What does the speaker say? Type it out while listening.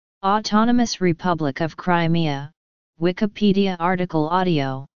Autonomous Republic of Crimea, Wikipedia article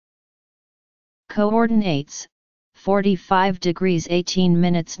audio. Coordinates: 45 degrees 18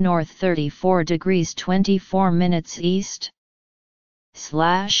 minutes north, 34 degrees 24 minutes east. /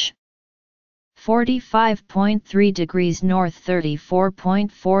 45.3 degrees north,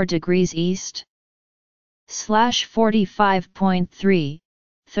 34.4 degrees east. / 45.3,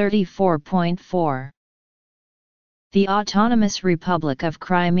 34.4. The Autonomous Republic of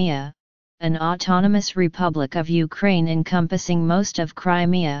Crimea, an autonomous republic of Ukraine encompassing most of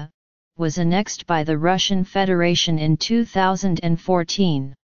Crimea, was annexed by the Russian Federation in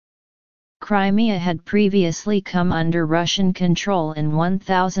 2014. Crimea had previously come under Russian control in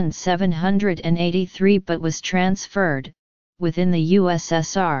 1783 but was transferred, within the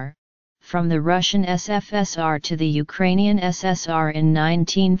USSR, from the Russian SFSR to the Ukrainian SSR in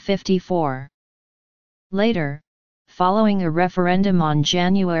 1954. Later, following a referendum on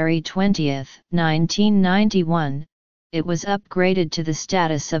January 20, 1991, it was upgraded to the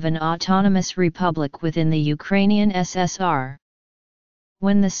status of an autonomous republic within the Ukrainian SSR.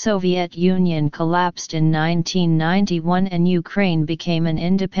 When the Soviet Union collapsed in 1991 and Ukraine became an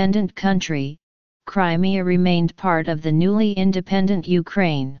independent country, Crimea remained part of the newly independent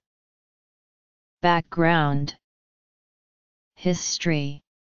Ukraine. Background. History.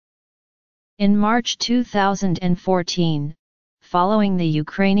 In March 2014, following the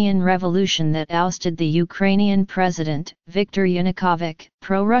Ukrainian Revolution that ousted the Ukrainian President, Viktor Yanukovych,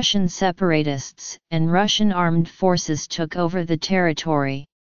 pro-Russian separatists and Russian armed forces took over the territory.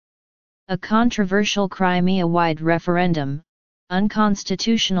 A controversial Crimea-wide referendum,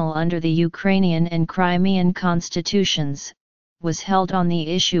 unconstitutional under the Ukrainian and Crimean constitutions, was held on the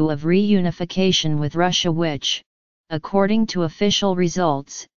issue of reunification with Russia which, according to official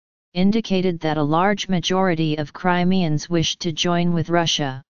results, indicated that a large majority of Crimeans wished to join with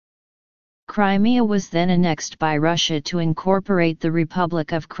Russia. Crimea was then annexed by Russia to incorporate the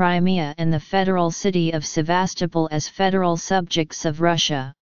Republic of Crimea and the federal city of Sevastopol as federal subjects of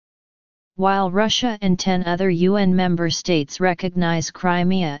Russia. While Russia and 10 other UN member states recognize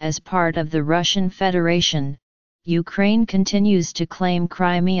Crimea as part of the Russian Federation, Ukraine continues to claim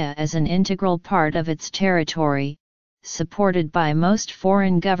Crimea as an integral part of its territory, supported by most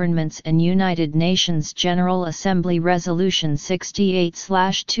foreign governments and United Nations General Assembly Resolution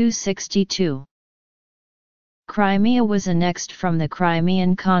 68/262. Crimea was annexed from the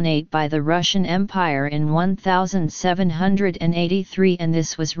Crimean Khanate by the Russian Empire in 1783 and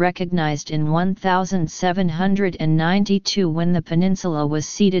this was recognized in 1792 when the peninsula was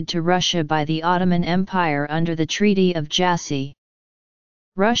ceded to Russia by the Ottoman Empire under the Treaty of Jassy.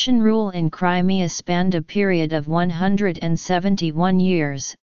 Russian rule in Crimea spanned a period of 171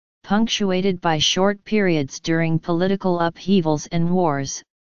 years, punctuated by short periods during political upheavals and wars,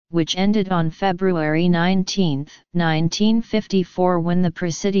 which ended on February 19, 1954 when the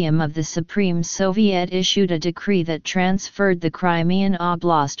Presidium of the Supreme Soviet issued a decree that transferred the Crimean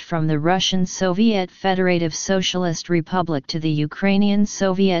Oblast from the Russian Soviet Federative Socialist Republic to the Ukrainian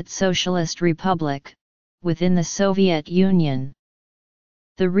Soviet Socialist Republic, within the Soviet Union.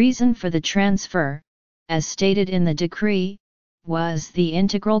 The reason for the transfer, as stated in the decree, was the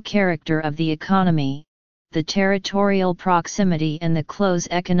integral character of the economy, the territorial proximity and the close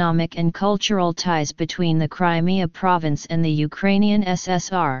economic and cultural ties between the Crimea province and the Ukrainian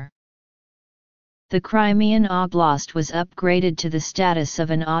SSR. The Crimean Oblast was upgraded to the status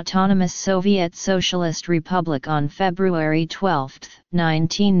of an autonomous Soviet Socialist Republic on February 12,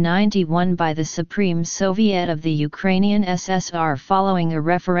 1991 by the Supreme Soviet of the Ukrainian SSR following a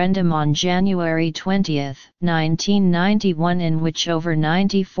referendum on January 20, 1991 in which over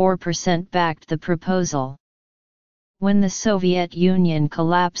 94% backed the proposal. When the Soviet Union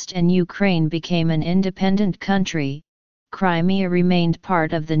collapsed and Ukraine became an independent country, Crimea remained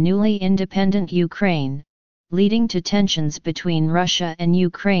part of the newly independent Ukraine, leading to tensions between Russia and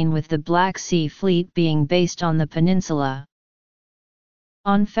Ukraine with the Black Sea Fleet being based on the peninsula.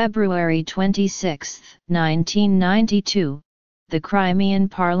 On February 26, 1992, the Crimean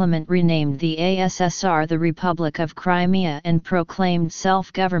Parliament renamed the ASSR the Republic of Crimea and proclaimed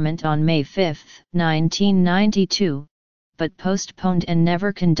self-government on May 5, 1992. But postponed and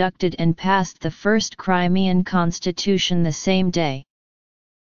never conducted and passed the first Crimean constitution the same day.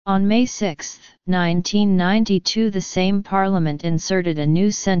 On May 6, 1992 the same parliament inserted a new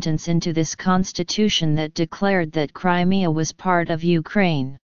sentence into this constitution that declared that Crimea was part of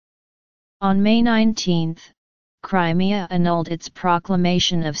Ukraine. On May 19, Crimea annulled its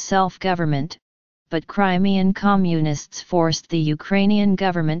proclamation of self-government, but Crimean communists forced the Ukrainian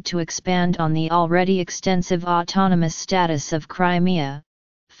government to expand on the already extensive autonomous status of Crimea,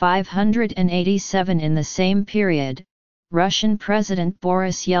 587. In the same period, Russian President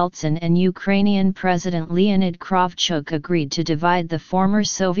Boris Yeltsin and Ukrainian President Leonid Kravchuk agreed to divide the former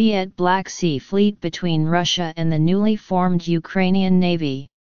Soviet Black Sea Fleet between Russia and the newly formed Ukrainian Navy.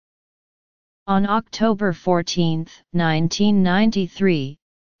 On October 14, 1993,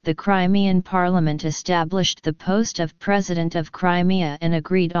 the Crimean Parliament established the post of President of Crimea and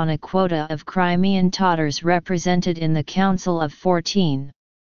agreed on a quota of Crimean Tatars represented in the Council of 14.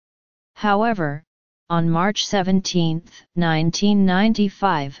 However, on March 17,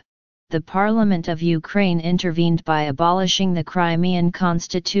 1995, the Parliament of Ukraine intervened by abolishing the Crimean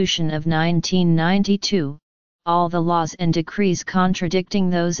Constitution of 1992, all the laws and decrees contradicting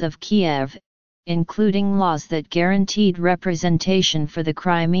those of Kiev, including laws that guaranteed representation for the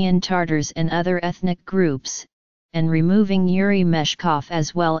Crimean Tatars and other ethnic groups, and removing Yuri Meshkov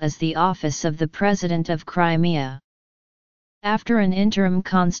as well as the office of the President of Crimea. After an interim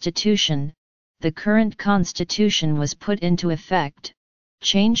constitution, the current constitution was put into effect,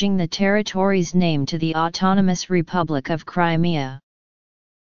 changing the territory's name to the Autonomous Republic of Crimea.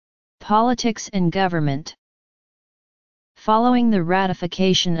 Politics and government. Following the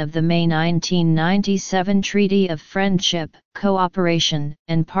ratification of the May 1997 Treaty of Friendship, Cooperation,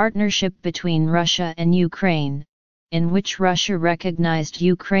 and Partnership between Russia and Ukraine, in which Russia recognized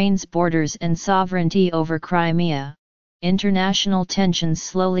Ukraine's borders and sovereignty over Crimea, international tensions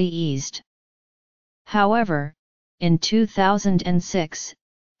slowly eased. However, in 2006,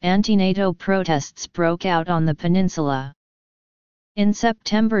 anti-NATO protests broke out on the peninsula. In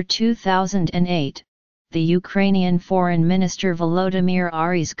September 2008, the Ukrainian Foreign Minister Volodymyr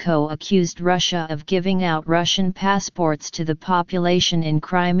Aryzko accused Russia of giving out Russian passports to the population in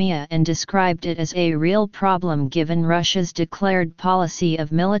Crimea and described it as a real problem given Russia's declared policy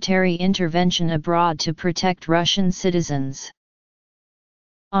of military intervention abroad to protect Russian citizens.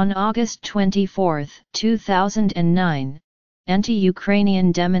 On August 24, 2009,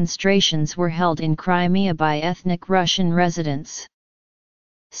 anti-Ukrainian demonstrations were held in Crimea by ethnic Russian residents.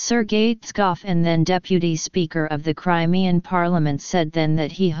 Sergei Tskov, and then Deputy Speaker of the Crimean Parliament, said then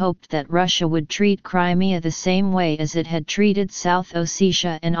that he hoped that Russia would treat Crimea the same way as it had treated South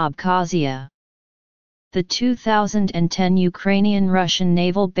Ossetia and Abkhazia. The 2010 Ukrainian-Russian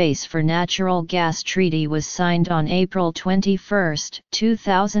naval base for natural gas treaty was signed on April 21,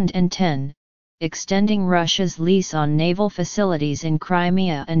 2010, extending Russia's lease on naval facilities in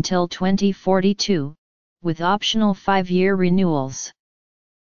Crimea until 2042, with optional 5-year renewals.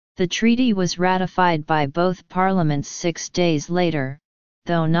 The treaty was ratified by both parliaments 6 days later,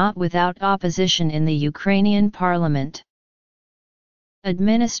 though not without opposition in the Ukrainian parliament.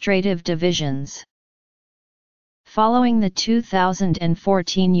 Administrative divisions. Following the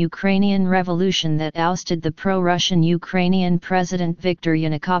 2014 Ukrainian Revolution that ousted the pro-Russian Ukrainian President Viktor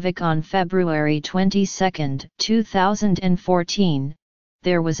Yanukovych on February 22, 2014,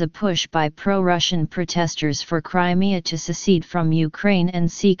 there was a push by pro-Russian protesters for Crimea to secede from Ukraine and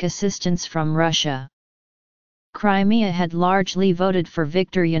seek assistance from Russia. Crimea had largely voted for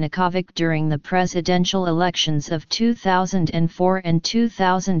Viktor Yanukovych during the presidential elections of 2004 and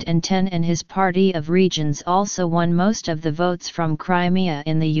 2010, and his party of regions also won most of the votes from Crimea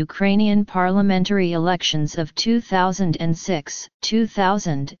in the Ukrainian parliamentary elections of 2006,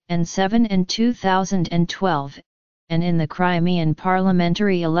 2007 and 2012, and in the Crimean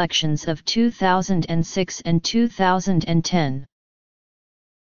parliamentary elections of 2006 and 2010.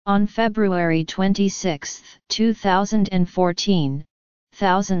 On February 26, 2014,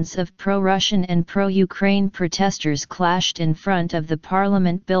 thousands of pro-Russian and pro-Ukraine protesters clashed in front of the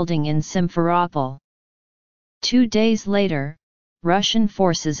parliament building in Simferopol. 2 days later, Russian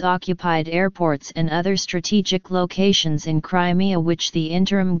forces occupied airports and other strategic locations in Crimea, which the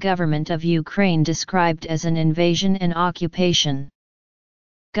interim government of Ukraine described as an invasion and occupation.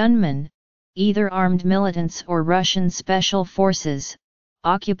 Gunmen, either armed militants or Russian special forces,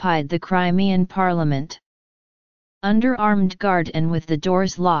 occupied the Crimean parliament. Under armed guard and with the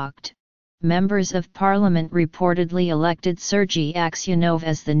doors locked, members of parliament reportedly elected Sergei Aksyonov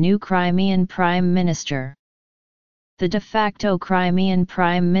as the new Crimean prime minister. The de facto Crimean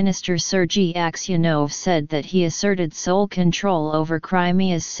Prime Minister Sergei Aksyonov said that he asserted sole control over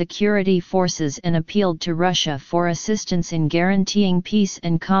Crimea's security forces and appealed to Russia for assistance in guaranteeing peace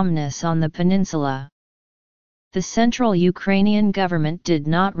and calmness on the peninsula. The central Ukrainian government did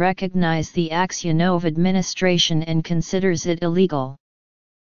not recognize the Aksyonov administration and considers it illegal.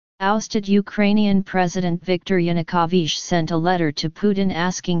 Ousted Ukrainian President Viktor Yanukovych sent a letter to Putin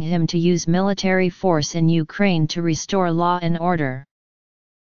asking him to use military force in Ukraine to restore law and order.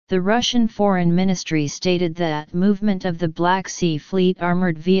 The Russian Foreign Ministry stated that movement of the Black Sea Fleet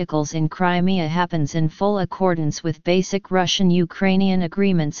armored vehicles in Crimea happens in full accordance with basic Russian-Ukrainian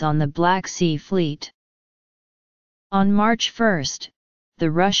agreements on the Black Sea Fleet. On March 1, the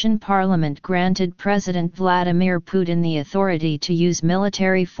Russian parliament granted President Vladimir Putin the authority to use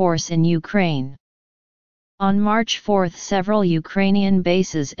military force in Ukraine. On March 4, several Ukrainian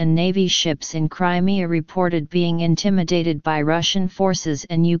bases and Navy ships in Crimea reported being intimidated by Russian forces,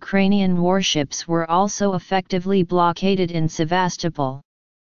 and Ukrainian warships were also effectively blockaded in Sevastopol.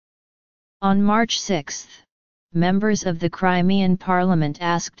 On March 6, members of the Crimean parliament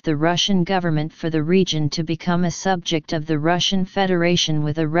asked the Russian government for the region to become a subject of the Russian Federation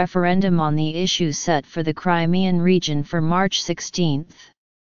with a referendum on the issue set for the Crimean region for March 16.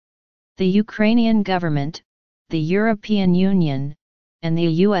 The Ukrainian government, the European Union, and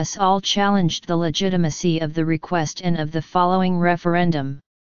the US all challenged the legitimacy of the request and of the following referendum.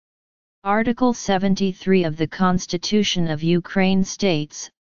 Article 73 of the Constitution of Ukraine states,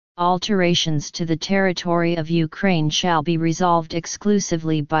 alterations to the territory of Ukraine shall be resolved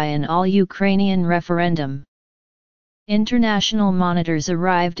exclusively by an all-Ukrainian referendum. International monitors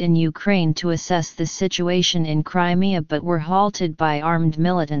arrived in Ukraine to assess the situation in Crimea but were halted by armed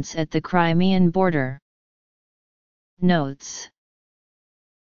militants at the Crimean border. Notes.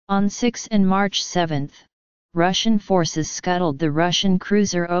 On 6 and March 7, Russian forces scuttled the Russian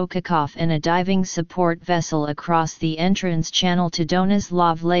cruiser Okakov and a diving support vessel across the entrance channel to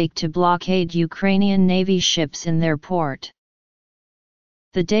Donoslov Lake to blockade Ukrainian Navy ships in their port.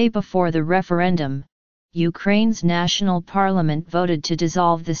 The day before the referendum, Ukraine's national parliament voted to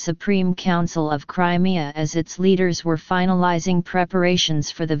dissolve the Supreme Council of Crimea as its leaders were finalizing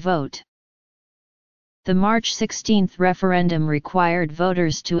preparations for the vote. The March 16 referendum required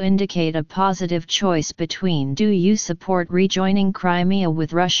voters to indicate a positive choice between do you support rejoining Crimea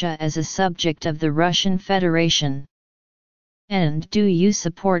with Russia as a subject of the Russian Federation, and do you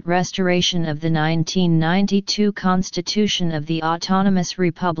support restoration of the 1992 Constitution of the Autonomous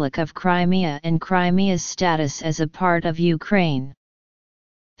Republic of Crimea and Crimea's status as a part of Ukraine.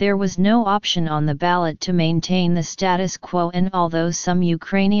 There was no option on the ballot to maintain the status quo, and although some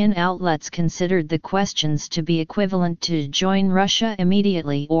Ukrainian outlets considered the questions to be equivalent to join Russia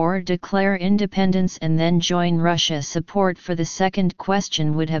immediately or declare independence and then join Russia, support for the second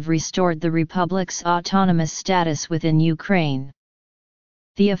question would have restored the republic's autonomous status within Ukraine.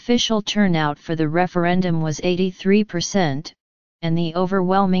 The official turnout for the referendum was 83%, and the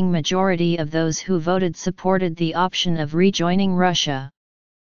overwhelming majority of those who voted supported the option of rejoining Russia.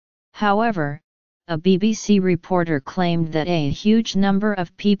 However, a BBC reporter claimed that a huge number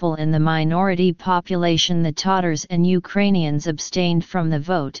of people in the minority population, the Tatars and Ukrainians, abstained from the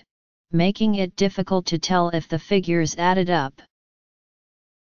vote, making it difficult to tell if the figures added up.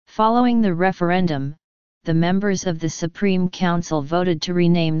 Following the referendum, the members of the Supreme Council voted to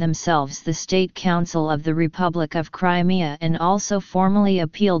rename themselves the State Council of the Republic of Crimea and also formally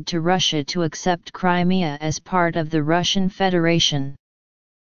appealed to Russia to accept Crimea as part of the Russian Federation.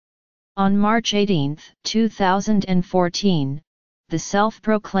 On March 18, 2014, the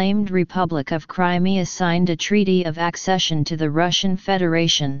self-proclaimed Republic of Crimea signed a treaty of accession to the Russian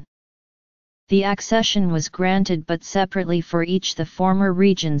Federation. The accession was granted but separately for each the former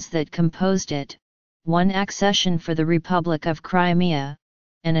regions that composed it, one accession for the Republic of Crimea,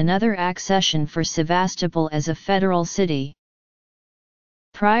 and another accession for Sevastopol as a federal city.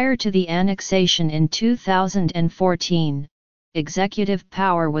 Prior to the annexation in 2014, executive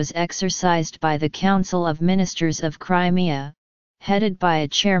power was exercised by the Council of Ministers of Crimea, headed by a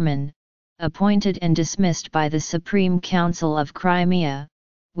chairman, appointed and dismissed by the Supreme Council of Crimea,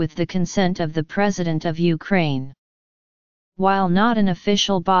 with the consent of the President of Ukraine. While not an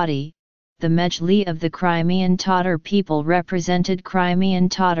official body, the Mejli of the Crimean Tatar people represented Crimean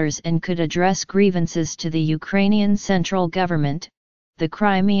Tatars and could address grievances to the Ukrainian central government, the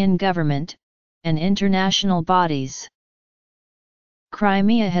Crimean government, and international bodies.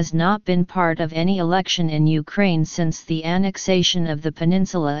 Crimea has not been part of any election in Ukraine since the annexation of the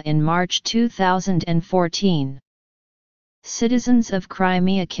peninsula in March 2014. Citizens of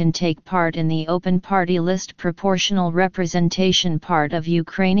Crimea can take part in the open party list proportional representation part of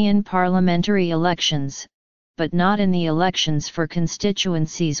Ukrainian parliamentary elections, but not in the elections for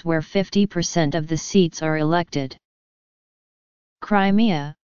constituencies where 50% of the seats are elected.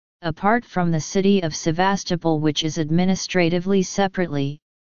 Crimea, apart from the city of Sevastopol, which is administratively separately,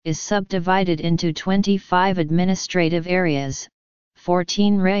 is subdivided into 25 administrative areas,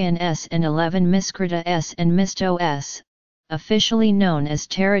 14 Rayon S and 11 Miskrita S and Misto S, officially known as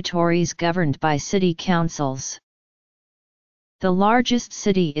territories governed by city councils. The largest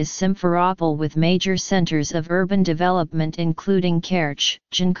city is Simferopol with major centers of urban development including Kerch,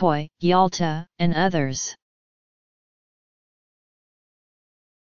 Jankoy, Yalta, and others.